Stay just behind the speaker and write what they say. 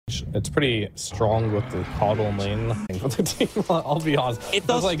It's pretty strong with the Coddle lane for the team, I'll be honest. It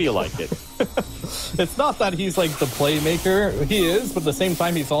does feel like it. It's not that he's like the playmaker. He is, but at the same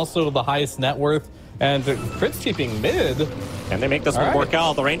time, he's also the highest net worth. And Crit's keeping mid. And they make this one work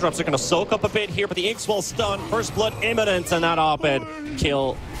out. The raindrops are going to soak up a bit here, but the Inks will stun. First blood imminent, and that op-ed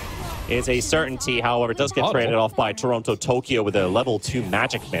kill is a certainty. However, it does get traded off by Toronto Tokyo with a level 2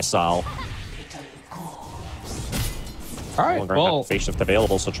 magic missile. All right, well, phase shift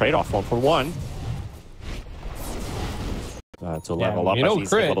available, so trade off 1-for-1. To level up, you know,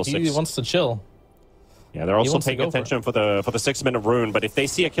 Crit, level 6. he wants to chill. Yeah, they're also paying attention for the 6-minute rune, but if they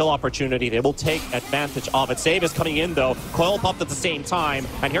see a kill opportunity, they will take advantage of it. Save is coming in, though. Coil popped at the same time,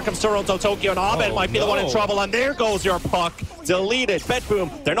 and here comes Toronto Tokyo, and op-ed might be the one in trouble, and there goes your puck. Deleted.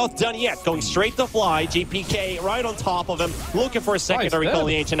 BETBOOM, they're not done yet. Going straight to fly. GPK right on top of him, looking for a secondary kill,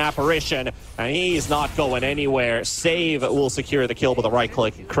 the Ancient Apparition, and he's not going anywhere. Save will secure the kill with a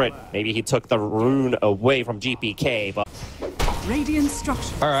right-click Crit. Maybe he took the rune away from GPK, but... Radiant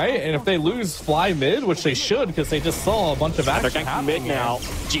structure. All right, and if they lose fly mid, which they should, because they just saw a bunch of action they're happening mid now.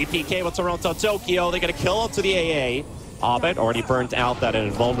 GPK with Toronto Tokyo. They get a kill onto the AA. op-ed already burnt out that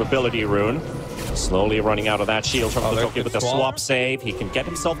invulnerability rune. Slowly running out of that shield from Tokyo with the swap save. He can get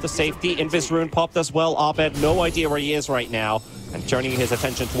himself to safety. Invis rune popped as well. op-ed, no idea where he is right now. And turning his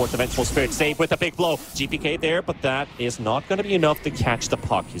attention towards the Vengeful Spirit. Save with a big blow. GPK there, but that is not going to be enough to catch the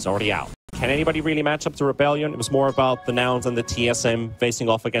puck. He's already out. Can anybody really match up to Rebellion? It was more about the Nouns and the TSM facing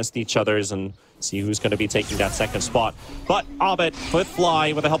off against each others and see who's going to be taking that second spot. But op-ed with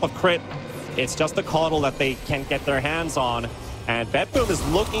Fly with the help of Crit. It's just a Coddle that they can get their hands on. And BETBOOM is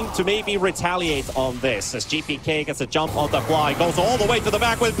looking to maybe retaliate on this as GPK gets a jump on the Fly. Goes all the way to the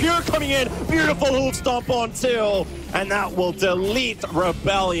back with Pure coming in. Beautiful hoof stomp on 2. And that will delete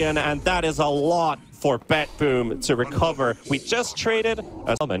Rebellion. And that is a lot for BETBOOM to recover. We just traded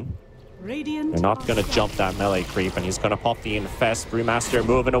a summon. They're not going to jump that melee creep, and he's going to pop the Infest. Brewmaster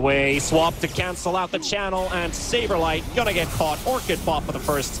moving away. Swap to cancel out the channel, and Saberlight going to get caught. Orchid pop for the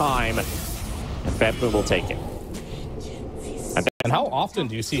first time. And BETBOOM will take it. And how often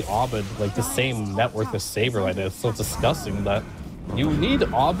do you see op-ed like the same net worth as Saberlight? It's so disgusting that you need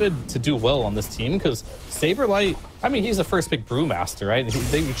op-ed to do well on this team, because Saberlight, I mean, he's the first pick Brewmaster, right?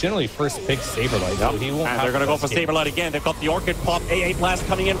 They generally first pick Saberlight. So he won't and they're going to go for Saberlight again. They've got the Orchid pop. AA Blast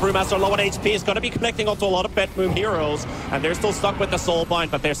coming in. Brewmaster low on HP. Is going to be connecting onto a lot of BETBOOM heroes. And they're still stuck with the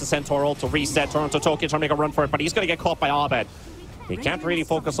Soulbind, but there's the Centaur ult to reset. Toronto Tokyo trying to make a run for it, but he's going to get caught by op-ed. They can't really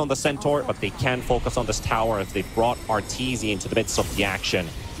focus on the Centaur, but they can focus on this tower as they brought Arteezy into the midst of the action.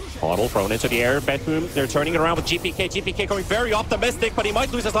 Coddle thrown into the air. BETBOOM, they're turning it around with GPK. GPK going very optimistic, but he might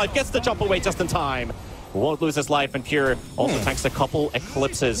lose his life. Gets the jump away just in time. Won't lose his life, and Pure also tanks a couple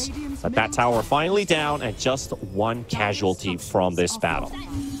eclipses. But that tower finally down, and just one casualty from this battle.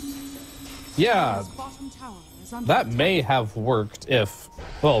 Yeah, that may have worked if...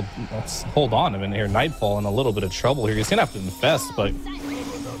 Well, let's hold on a minute here. Nightfall in a little bit of trouble here. He's going to have to infest, but...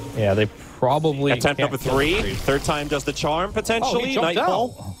 Yeah, they probably... Attempt number 3. Third time does the charm, potentially.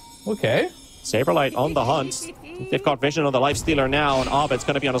 Nightfall. Out. Okay. Saberlight on the hunt. They've got vision on the Lifestealer now, and op-ed's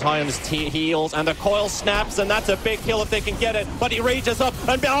going to be on his high on his heels, and the coil snaps, and that's a big kill if they can get it. But he rages up,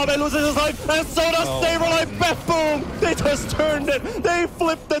 and op-ed loses his life, and so does Saberlight. BETBOOM, they just turned it. They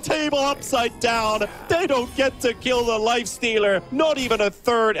flipped the table upside down. They don't get to kill the Lifestealer. Not even a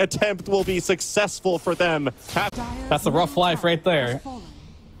third attempt will be successful for them. That's a rough life right there.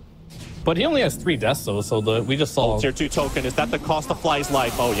 But he only has 3 deaths, though, so we just saw... Tier 2 token, is that the cost of Fly's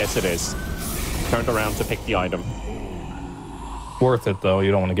life? Oh, yes, it is. Turned around to pick the item. Worth it, though.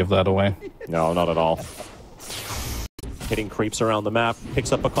 You don't want to give that away. No, not at all. Hitting creeps around the map.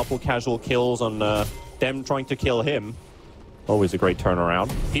 Picks up a couple casual kills on them trying to kill him. Always a great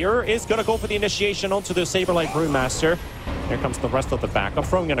turnaround. Pure is going to go for the initiation onto the Saberlight Brewmaster. Here comes the rest of the backup.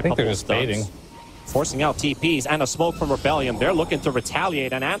 Throwing in a couple of stuns. Forcing out TPs and a smoke from Rebellion. They're looking to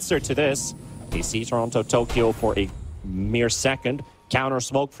retaliate and answer to this. They see Toronto Tokyo for a mere second. Counter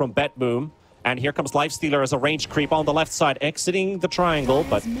smoke from BETBOOM. And here comes Lifestealer as a range creep on the left side, exiting the triangle,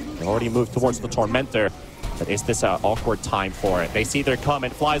 but they already moved towards the Tormentor. But is this an awkward time for it? They see they're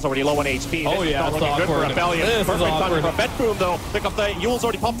coming. Fly's already low on HP. Oh, yeah, it's looking good for Rebellion. Perfect timing for BETBOOM, though. Pick up the Yule's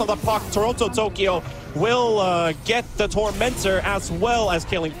already popped on the puck. Toronto Tokyo will get the Tormentor as well as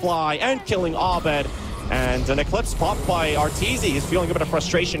killing Fly and killing op-ed. And an Eclipse popped by Arteezy. He's feeling a bit of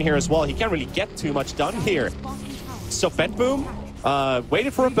frustration here as well. He can't really get too much done here. So BETBOOM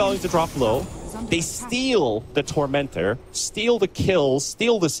waited for Rebellion to drop low. They steal the Tormentor, steal the kills,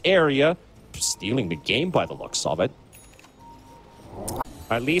 steal this area, stealing the game by the looks of it.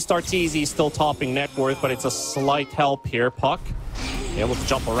 At least Arteezy still topping net worth, but it's a slight help here. Puck Able to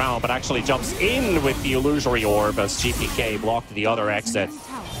jump around, but actually jumps in with the illusory orb as GPK blocked the other exit.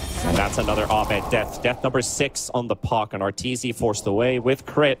 And that's another Abed death. Death number 6 on the puck, and RTZ forced away with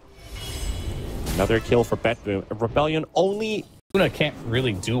crit. Another kill for BETBOOM. Rebellion only... Luna can't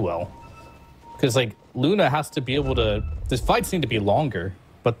really do well. Because, like, Luna has to be able to... The fights need to be longer,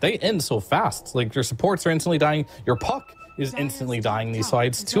 but they end so fast. Like, your supports are instantly dying. Your puck is instantly dying in these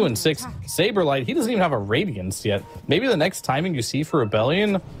fights. 2 and 6. Saberlight, he doesn't even have a Radiance yet. Maybe the next timing you see for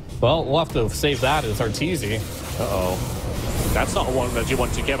Rebellion, well, we'll have to save that as Arteezy. Uh-oh. That's not one that you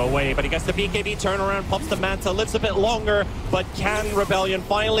want to give away, but he gets the BKB turnaround, pops the Manta, lives a bit longer, but can Rebellion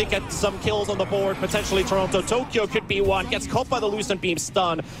finally get some kills on the board? Potentially Toronto. Tokyo could be one. Gets caught by the Lucent Beam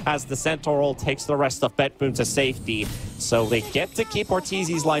stun as the Centaurol takes the rest of BETBOOM to safety. So they get to keep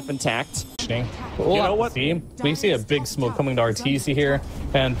Arteezy's life intact. Well, you know what? We see a big smoke coming to Arteezy here,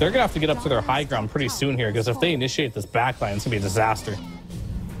 and they're going to have to get up to their high ground pretty soon here, because if they initiate this backline, it's going to be a disaster.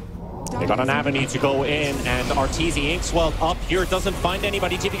 They got an avenue to go in, and Arteezy Inkswell up here doesn't find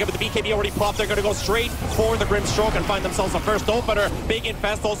anybody. GPK with the BKB already popped. They're going to go straight for the Grimstroke and find themselves a first opener. Big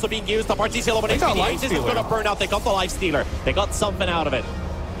Infest also being used up. Arteezy eliminates the This is going to burn out. They got the Life Stealer. They got something out of it.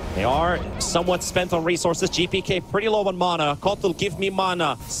 They are somewhat spent on resources. GPK pretty low on mana. Kotul, give me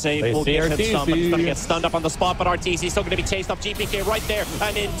mana. Save will give him some, but he's going to get stunned up on the spot. But Arteezy still going to be chased up. GPK right there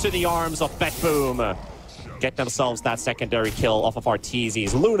and into the arms of BETBOOM. Get themselves that secondary kill off of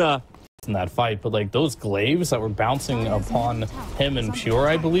Arteezy's Luna. In that fight, but like those glaives that were bouncing upon him and Pure,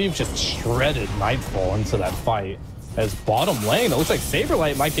 I believe, just shredded Nightfall into that fight. As bottom lane, it looks like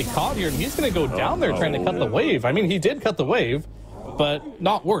Saberlight might get caught here, and he's going to go down there trying to cut the wave. I mean, he did cut the wave, but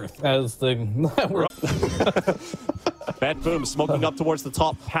not worth as the... BETBOOM smoking up towards the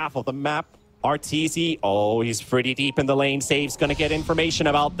top half of the map. Arteezy, oh, he's pretty deep in the lane. Save's going to get information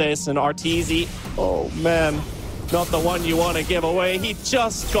about this, and Arteezy, oh man. Not the one you want to give away. He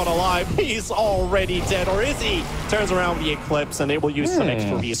just got alive. He's already dead. Or is he? Turns around the Eclipse, and they will use some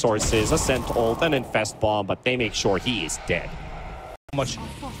extra resources. A Scent Ult, an Infest Bomb, but they make sure he is dead. How much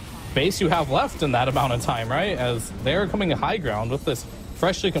base you have left in that amount of time, right? As they're coming high ground with this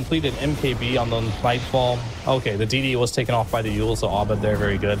freshly completed MKB on the Nightfall. Okay, the DD was taken off by the Yule, so Abed there,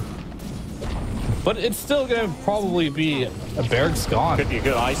 very good. But it's still going to probably be a Berg's gone. Could be a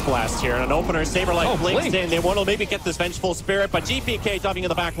good Ice Blast here. And an opener, Saberlight blinks in. They want to maybe get this Vengeful Spirit, but GPK diving in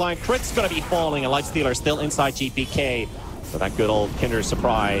the back line. Crit's going to be falling, and Lifestealer still inside GPK. So that good old Kinder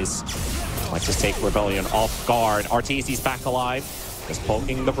Surprise. Might just take Rebellion off guard. Arteezy's back alive. Just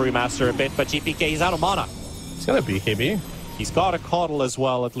poking the Brewmaster a bit, but GPK, he's out of mana. He's got a BKB. He's got a Coddle as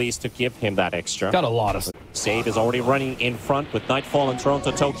well, at least, to give him that extra. Got a lot of... Save is already running in front with Nightfall and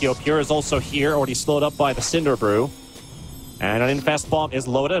Toronto. Tokyo. Pure is also here, already slowed up by the Cinder Brew. And an Infest Bomb is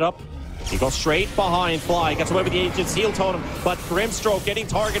loaded up. He goes straight behind Fly, gets away with the Agent's Heal Totem, but Grimstroke getting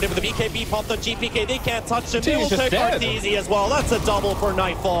targeted with the BKB popped on GPK. They can't touch him. They will take Arteezy as well. That's a double for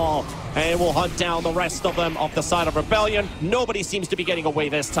Nightfall. And will hunt down the rest of them off the side of Rebellion. Nobody seems to be getting away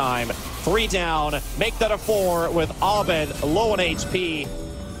this time. 3 down, make that a 4 with Abed low on HP.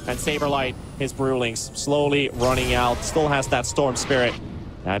 And Saberlight, his Brewlings, slowly running out. Still has that Storm Spirit.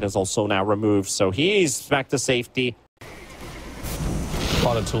 That is also now removed, so he's back to safety. A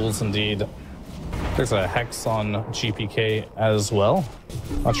lot of tools indeed. There's a Hex on GPK as well.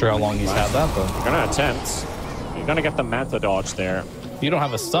 Not sure how long he's had that, but... You're going to attempt. You're going to get the Manta dodge there. You don't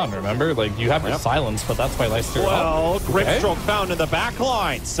have a stun, remember? Like, you have your silence, but that's why Leicester... Well, Grimstroke found in the back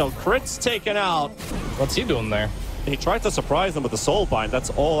line, so Crit's taken out. What's he doing there? He tried to surprise them with the Soul Bind.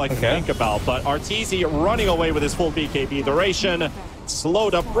 That's all I can think about. But Arteezy running away with his full BKB duration.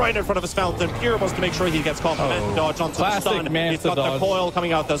 Slowed up right in front of his fountain. Pure wants to make sure he gets caught the Manta dodge onto the stun. He's got the coil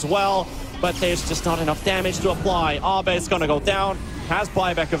coming out as well. But there's just not enough damage to apply. Abed's going to go down. Has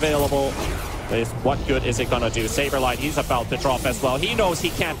buyback available. What good is it going to do? Saberlight, he's about to drop as well. He knows he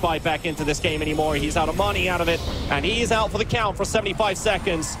can't buy back into this game anymore. He's out of money out of it. And he's out for the count for 75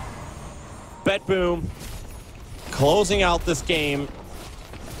 seconds. BETBOOM closing out this game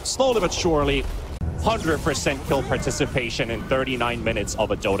slowly but surely. 100% kill participation in 39 minutes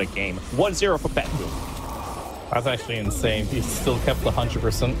of a Dota game. 1-0 for BETBOOM. That's actually insane. He still kept the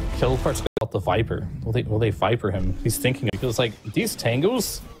 100% kill participation. The Viper. Will they Viper him? He's thinking it. Because like these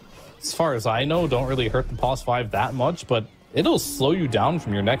tangos, as far as I know, don't really hurt the pos 5 that much, but it'll slow you down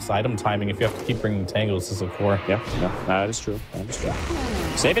from your next item timing if you have to keep bringing tangos as a core. Yeah, that is true. That is true.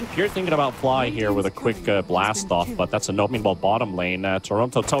 Savin Pure thinking about Fly here with a quick blast off, but that's a no meanwhile bottom lane.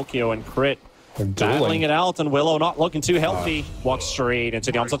 Toronto, Tokyo, and Crit battling it out, and Willow not looking too healthy. Walks straight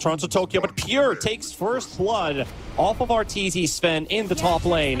into the arms of Toronto, Tokyo, but Pure takes first blood off of Arteezy Sven in the top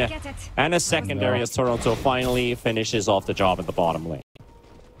lane. And a secondary as Toronto finally finishes off the job in the bottom lane.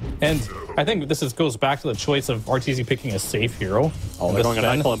 And I think this goes back to the choice of RTZ picking a safe hero. Oh, they're going a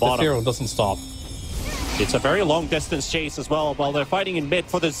Nightfall in bottom. This hero doesn't stop. It's a very long distance chase as well while they're fighting in mid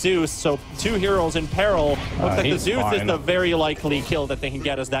for the Zeus. So 2 heroes in peril. Looks like the Zeus is the very likely kill that they can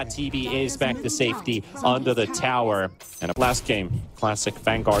get as that TB is back to safety under the tower. And last game, classic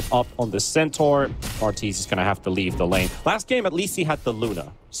Vanguard up on the Centaur. Ortiz is going to have to leave the lane. Last game, at least he had the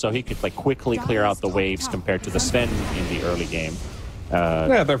Luna. So he could like quickly clear out the waves compared to the Sven in the early game.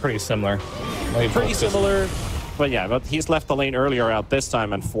 Yeah, they're pretty similar. Pretty similar. But yeah, but he's left the lane earlier out this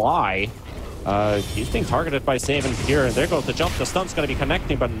time. And Fly... he's being targeted by Save and Pure, and there goes the jump. The stun's going to be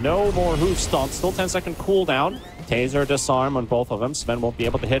connecting, but no more hoof stunts. Still 10-second cooldown. Taser disarm on both of them. Sven won't be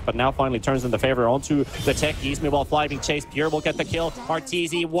able to hit, but now finally turns in the favor onto the techies. Meanwhile, Fly being chased. Pure will get the kill.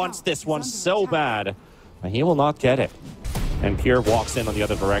 Arteezy wants this one so bad, but he will not get it. And Pure walks in on the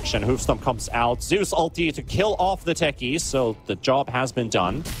other direction. Hoof stump comes out. Zeus ulti to kill off the techies, so the job has been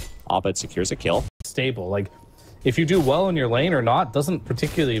done. Abed secures a kill. Stable, like... If you do well in your lane or not, doesn't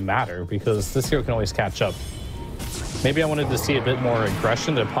particularly matter because this hero can always catch up. Maybe I wanted to see a bit more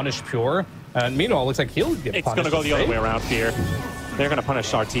aggression to punish Pure. And meanwhile, it looks like he'll get punished. It's going to go the other way around here. They're going to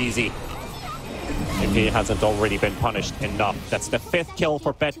punish Arteezy if he hasn't already been punished enough. That's the 5th kill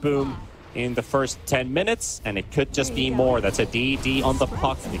for BETBOOM in the first 10 minutes, and it could just be more. That's a DD on the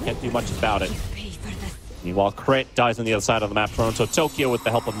puck. They can't do much about it. Meanwhile, Crit dies on the other side of the map. Toronto Tokyo with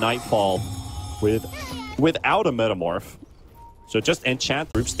the help of Nightfall without a Metamorph. So just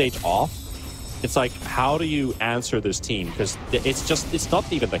enchant group stage off. It's like, how do you answer this team? Because it's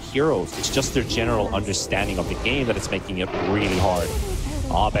not even the heroes. It's just their general understanding of the game that it's making it really hard.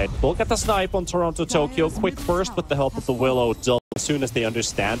 Abed will get the snipe on Toronto Tokyo. Quick burst with the help of the Willow. As soon as they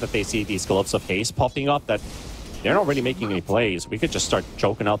understand that they see these gloves of haste popping up, that they're not really making any plays. We could just start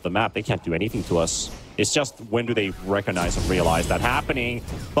choking out the map. They can't do anything to us. It's just when do they recognize and realize that happening.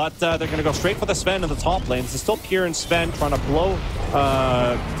 But they're going to go straight for the Sven in the top lanes. It's still Pure and Sven trying to blow...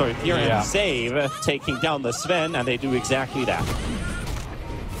 Pure and Save taking down the Sven, and they do exactly that.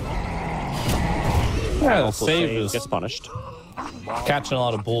 Yeah, the Save gets punished. Catching a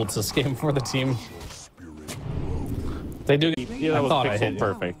lot of bullets this game for the team. They do... Yeah, that was pixel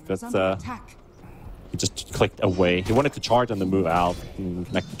perfect. That's... He just clicked away. He wanted to charge and then move out and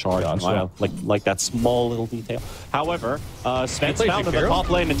connect the charge. Gotcha. Like that small little detail. However, Sven's found in the top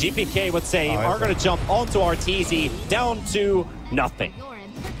lane, and GPK would say are going to jump onto Arteezy down to nothing.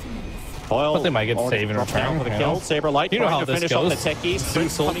 Coil, but they might get Save in return for the kill. Saberlight trying to finish off the techies.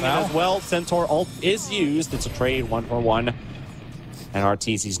 Zeus coming in as well. Centaur ult is used. It's a trade 1-for-1. And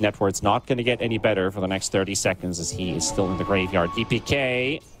Arteezy's network's not going to get any better for the next 30 seconds as he is still in the graveyard.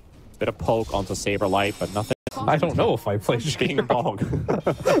 DPK. Bit of poke onto Saberlight, but nothing. I don't know if I play Ping pong.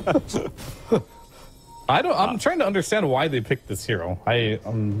 I'm trying to understand why they picked this hero.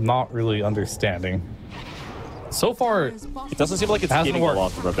 I'm not really understanding. So far, it doesn't seem like it's giving a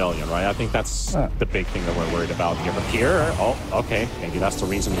lot to Rebellion, right? I think that's the big thing that we're worried about here. But Pure, oh, okay, maybe that's the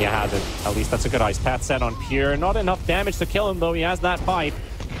reason he has it. At least that's a good ice path set on Pure. Not enough damage to kill him, though. He has that pipe.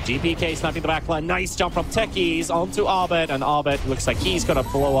 GPK sniping the backline. Nice jump from Techies onto Abed, and Abed looks like he's going to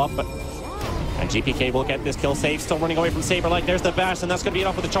blow up. And GPK will get this kill safe. Still running away from Saberlight. There's the bash, and that's going to be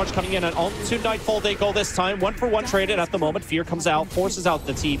enough with the charge coming in. And onto Nightfall they go this time. 1-for-1 traded at the moment. Fear comes out, forces out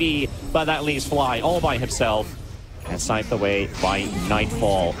the TV, but that leaves Fly all by himself. And sniped away by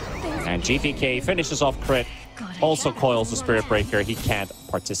Nightfall. And GPK finishes off Crit. Also coils the Spirit Breaker. He can't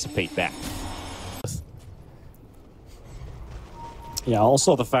participate back. Yeah,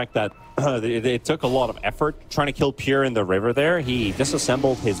 also the fact that it took a lot of effort trying to kill Pure in the river there. He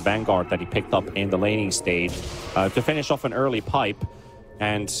disassembled his Vanguard that he picked up in the laning stage to finish off an early pipe.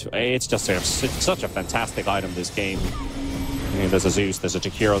 And it's just such a fantastic item, this game. I mean, there's a Zeus, there's a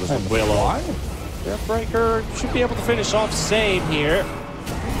Jakiro, there's a Willow. Spirit Breaker should be able to finish off Save here.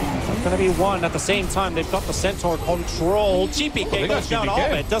 It's going to be one at the same time. They've got the Centaur control. GPK goes down.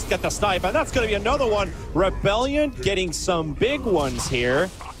 It does get the snipe, and that's going to be another one. Rebellion getting some big ones here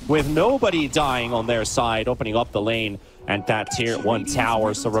with nobody dying on their side, opening up the lane and that tier 1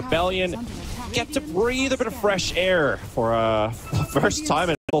 tower. So Rebellion get to breathe a bit of fresh air for a first time,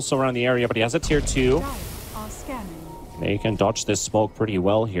 and also around the area, but he has a tier 2. They can dodge this smoke pretty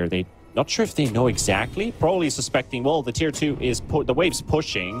well here. Not sure if they know exactly. Probably suspecting, well, the tier 2 is the wave's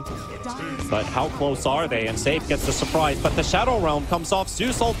pushing. But how close are they? And Save gets the surprise. But the Shadow Realm comes off.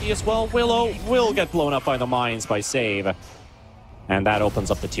 Zeus ulti as well. Willow will get blown up by the mines by Save. And that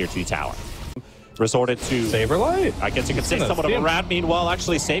opens up the tier 2 tower. Resorted to Saberlight. I guess you could say somewhat of a rat. Meanwhile,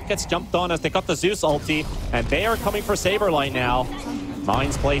 actually, Save gets jumped on as they got the Zeus ulti. And they are coming for Saberlight now.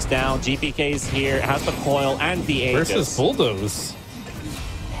 Mines placed down. GPK's here. Has the coil and the Aegis. Versus Bulldoze.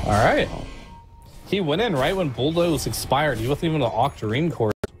 All right. He went in right when Bulldoze expired. He wasn't even an Octarine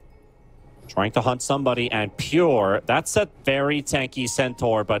core. Trying to hunt somebody, and Pure. That's a very tanky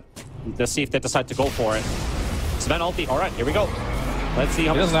Centaur, but let's see if they decide to go for it. Sven ulti. All right, here we go. Let's see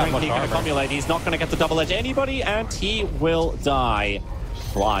how much strength he can accumulate. He's not going to get to double edge anybody, and he will die.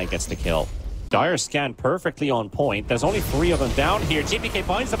 Fly gets the kill. Dire scan perfectly on point. There's only 3 of them down here. GPK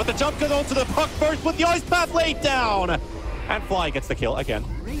finds them, but the jump goes onto the puck first with the ice path laid down. And Fly gets the kill again,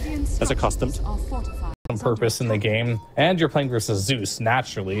 as accustomed. On purpose in the game, and you're playing versus Zeus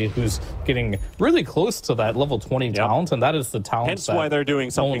naturally, who's getting really close to that level 20 talent, and that is the talent. Hence why they're doing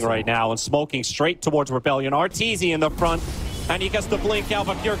something right now and smoking straight towards Rebellion. RTZ in the front, and he gets the blink out,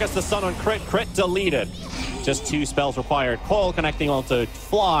 but Pure gets the stun on crit. Crit deleted. Just 2 spells required. Coil connecting onto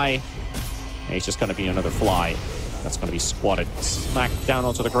Fly. And he's just going to be another Fly. That's going to be squatted, smacked down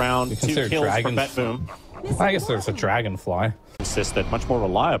onto the ground. 2 kills for BETBOOM. I guess there's a Dragonfly. Consistent, much more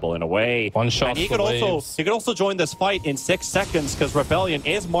reliable in a way. One shot. And he could also join this fight in 6 seconds because Rebellion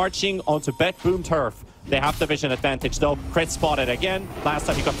is marching onto BETBOOM turf. They have the vision advantage though. Crit spotted again. Last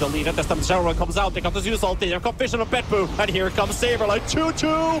time he got deleted. This time Gerald comes out. They got the Zeus ulti. They've got vision of BETBOOM. And here comes Saber. Like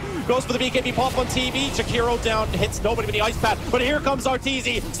 2-2. Goes for the BKB pop on TV. Jakiro down. Hits nobody with the ice pad. But here comes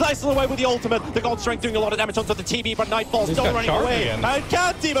RTZ. Slices away with the ultimate. The gold strength doing a lot of damage onto the TV. But Nightfall still running away. Again. And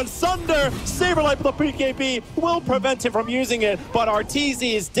can't even sunder. Saberlight with the BKB will prevent him from using it. But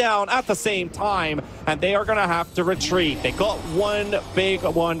RTZ is down at the same time. And they are going to have to retreat. They got one big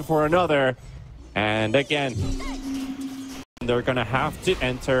one for another. And again, they're going to have to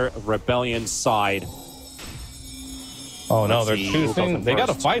enter Rebellion's side. Oh no, they're choosing. They got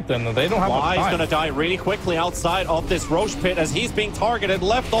to fight them. They don't have time. Fly's going to die really quickly outside of this Roche pit as he's being targeted,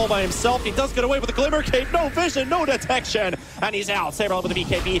 left all by himself. He does get away with the Glimmer Cape. No vision, no detection. And he's out. Saberlight with the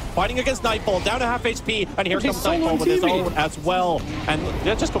BKB, fighting against Nightfall, down to half HP. And here comes Nightfall with his own as well. And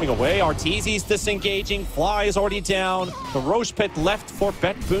they're just going away. RTZ's disengaging. Fly is already down. The Roche pit left for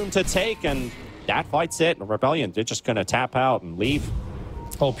BETBOOM to take. And that fight's it. Rebellion, they're just going to tap out and leave.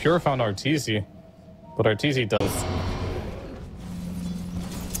 Oh, Pure found RTZ. But RTZ does.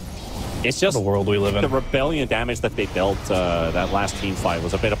 It's just the world we live in. The Rebellion damage that they dealt that last team fight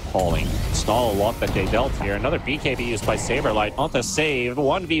was a bit appalling. It's not a lot that they dealt here. Another BKB used by Saberlight on the save.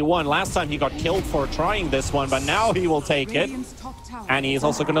 1v1. Last time he got killed for trying this one, but now he will take it. And he's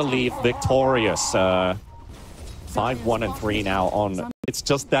also going to leave victorious. 5-1-3 now on. It's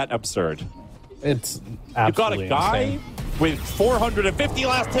just that absurd. It's You've got a guy insane. with 450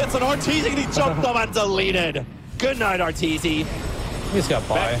 last hits on RTZ, and he jumped them and deleted. Good night, RTZ. He's got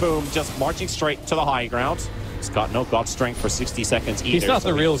by. BETBOOM just marching straight to the high ground. He's got no god strength for 60 seconds either. He's not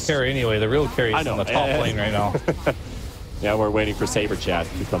the real carry anyway. The real carry is in the top lane right now. Yeah, we're waiting for Saber Chat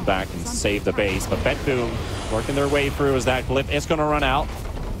to come back and save the base. But BETBOOM working their way through as that glyph is going to run out.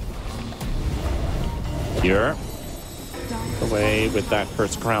 Here. Away with that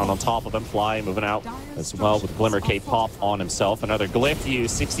first crown on top of him. Fly moving out as well with Glimmer Cape pop on himself. Another glyph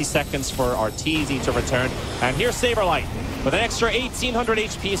used. 60 seconds for RTZ to return. And here's Saberlight with an extra 1800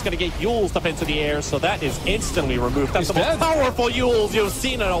 HP. He's going to get Yules up into the air, so that is instantly removed. That's the most powerful Yules you've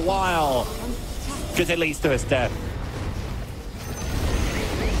seen in a while, because it leads to his death.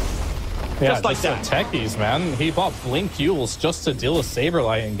 Yeah, just like that. Techies, man. He bought Blink Yules just to deal with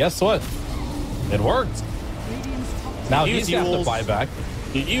Saberlight, and guess what? It worked. Now he's going to have to buy back.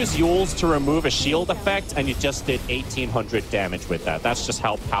 You use Yules to remove a shield effect, and you just did 1800 damage with that. That's just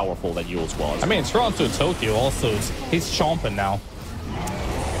how powerful that Yules was. I mean, Toronto Tokyo also, he's chomping now.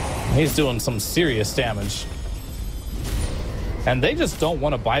 He's doing some serious damage. And they just don't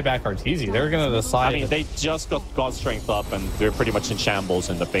want to buy back RTZ. They're going to decide. I mean, they just got God Strength up, and they're pretty much in shambles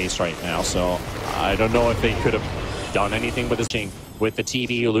in the base right now. So I don't know if they could have done anything with this thing with the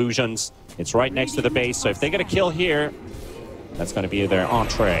TV illusions. It's right next to the base, so if they get a kill here, that's going to be their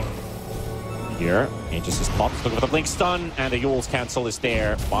entree. Here, Aegis is popped, looking for the blink stun, and the Yules cancel is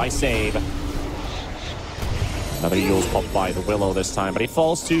there by save. Another Yules popped by the Willow this time, but he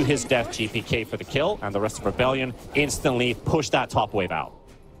falls to his death. GPK for the kill, and the rest of Rebellion instantly push that top wave out.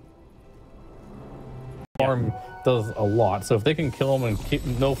 Farm does a lot, so if they can kill him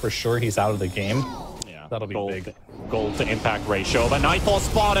and know for sure he's out of the game, that'll be big. Gold to impact ratio, but Nightfall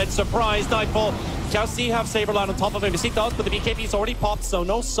spotted. Surprise, Nightfall. Chelsea have Saberlight on top of him. He does, but the BKB's already popped, so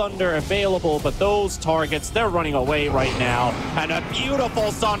no Sunder available. But those targets, they're running away right now. And a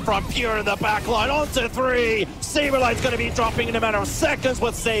beautiful stun from Pure in the backline onto 3. Saberlight's going to be dropping in a matter of seconds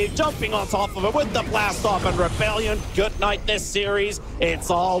with save, jumping on top of it with the blast off. And Rebellion, good night this series.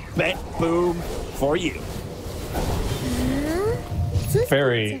 It's all BETBOOM for you.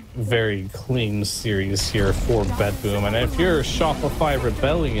 very, very clean series here for BETBOOM. And if you're a Shopify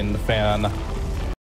Rebellion fan,